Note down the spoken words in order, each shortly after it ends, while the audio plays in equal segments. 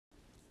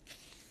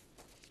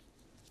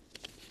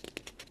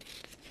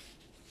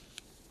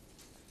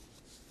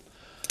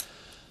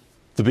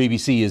The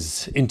BBC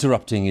is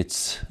interrupting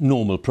its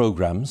normal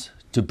programmes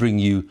to bring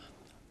you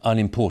an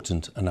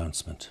important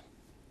announcement.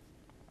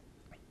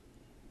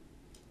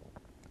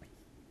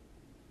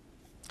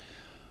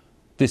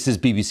 This is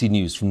BBC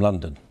News from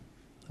London.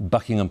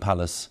 Buckingham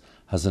Palace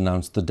has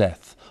announced the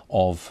death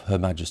of Her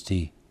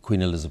Majesty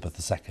Queen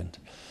Elizabeth II.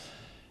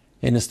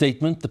 In a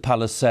statement, the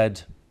palace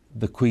said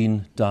the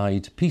Queen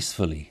died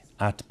peacefully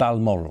at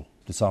Balmoral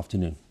this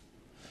afternoon.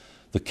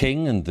 The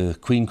King and the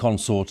Queen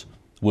Consort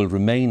will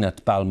remain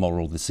at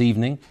Balmoral this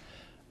evening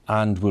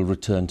and will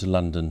return to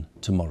London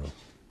tomorrow.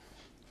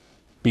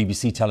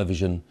 BBC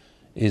Television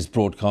is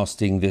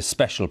broadcasting this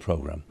special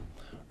programme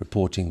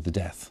reporting the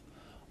death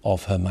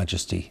of Her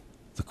Majesty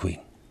the Queen.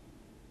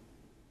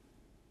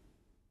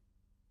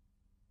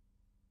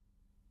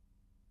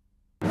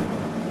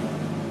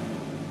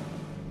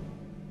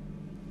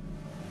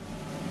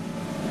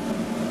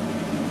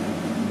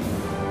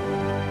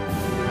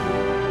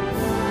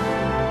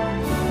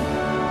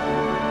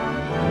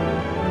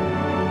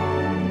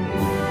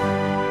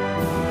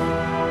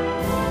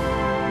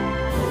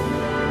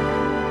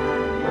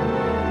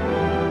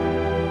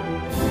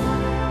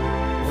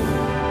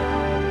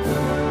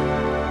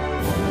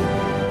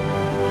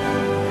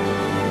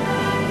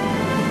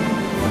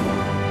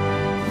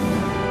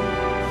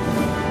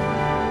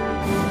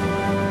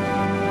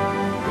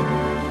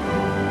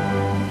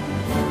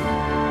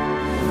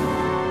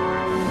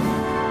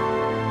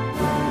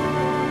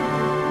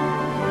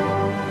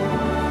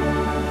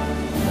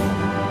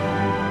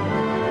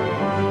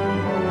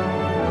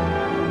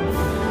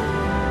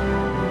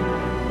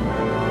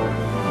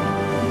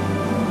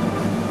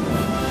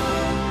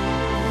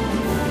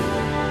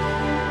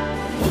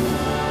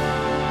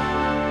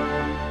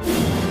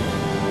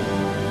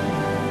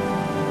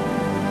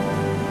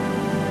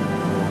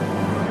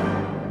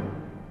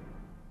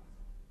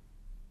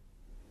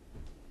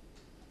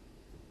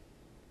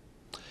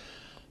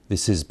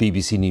 This is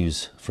BBC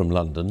News from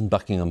London.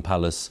 Buckingham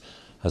Palace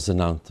has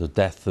announced the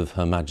death of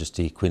Her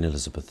Majesty Queen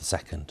Elizabeth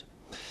II.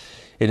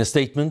 In a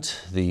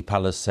statement, the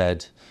palace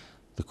said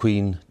the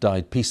Queen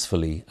died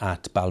peacefully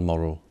at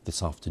Balmoral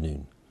this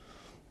afternoon.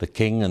 The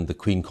King and the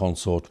Queen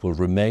Consort will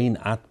remain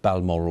at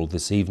Balmoral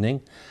this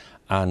evening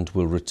and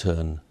will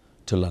return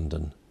to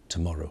London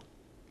tomorrow.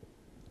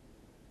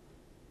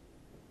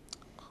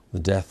 The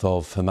death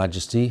of Her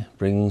Majesty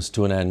brings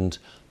to an end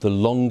the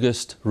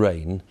longest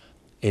reign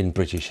in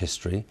British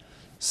history,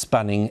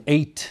 spanning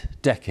 8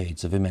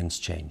 decades of immense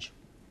change.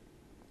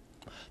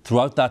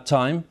 Throughout that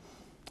time,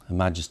 Her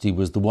Majesty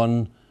was the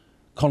one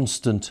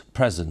constant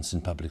presence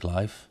in public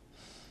life,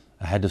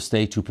 a head of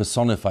state who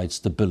personified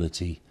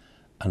stability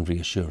and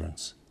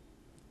reassurance.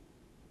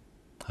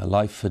 Her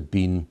life had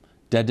been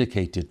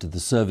dedicated to the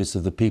service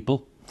of the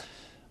people,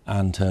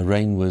 and her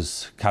reign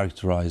was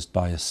characterised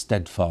by a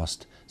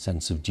steadfast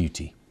sense of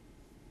duty.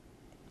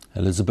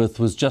 Elizabeth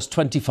was just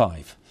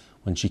 25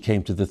 when she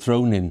came to the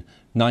throne in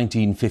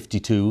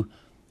 1952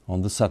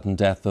 on the sudden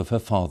death of her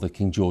father,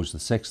 King George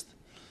VI,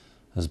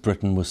 as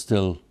Britain was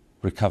still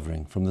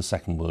recovering from the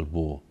Second World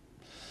War.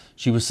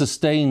 She was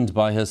sustained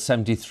by her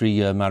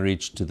 73-year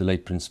marriage to the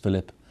late Prince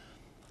Philip,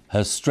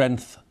 her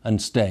strength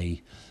and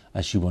stay,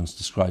 as she once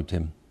described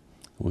him,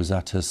 who was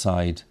at her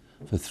side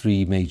for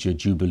 3 major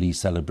Jubilee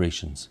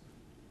celebrations.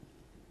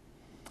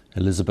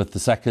 Elizabeth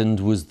II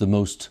was the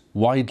most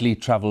widely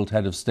travelled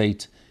head of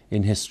state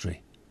in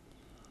history,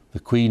 the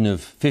Queen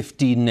of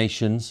 15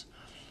 nations,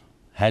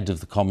 head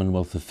of the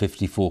Commonwealth of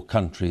 54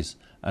 countries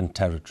and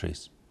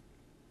territories.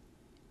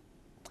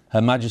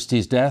 Her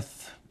Majesty's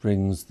death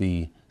brings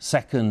the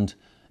second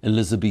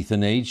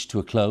Elizabethan age to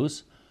a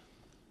close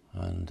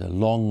and a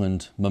long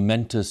and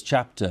momentous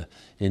chapter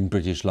in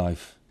British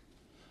life,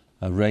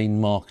 a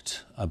reign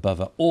marked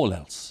above all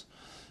else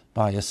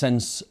by a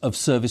sense of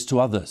service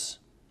to others,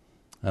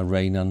 a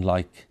reign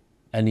unlike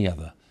any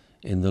other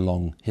in the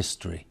long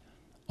history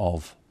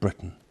of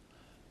Britain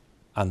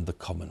and the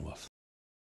Commonwealth.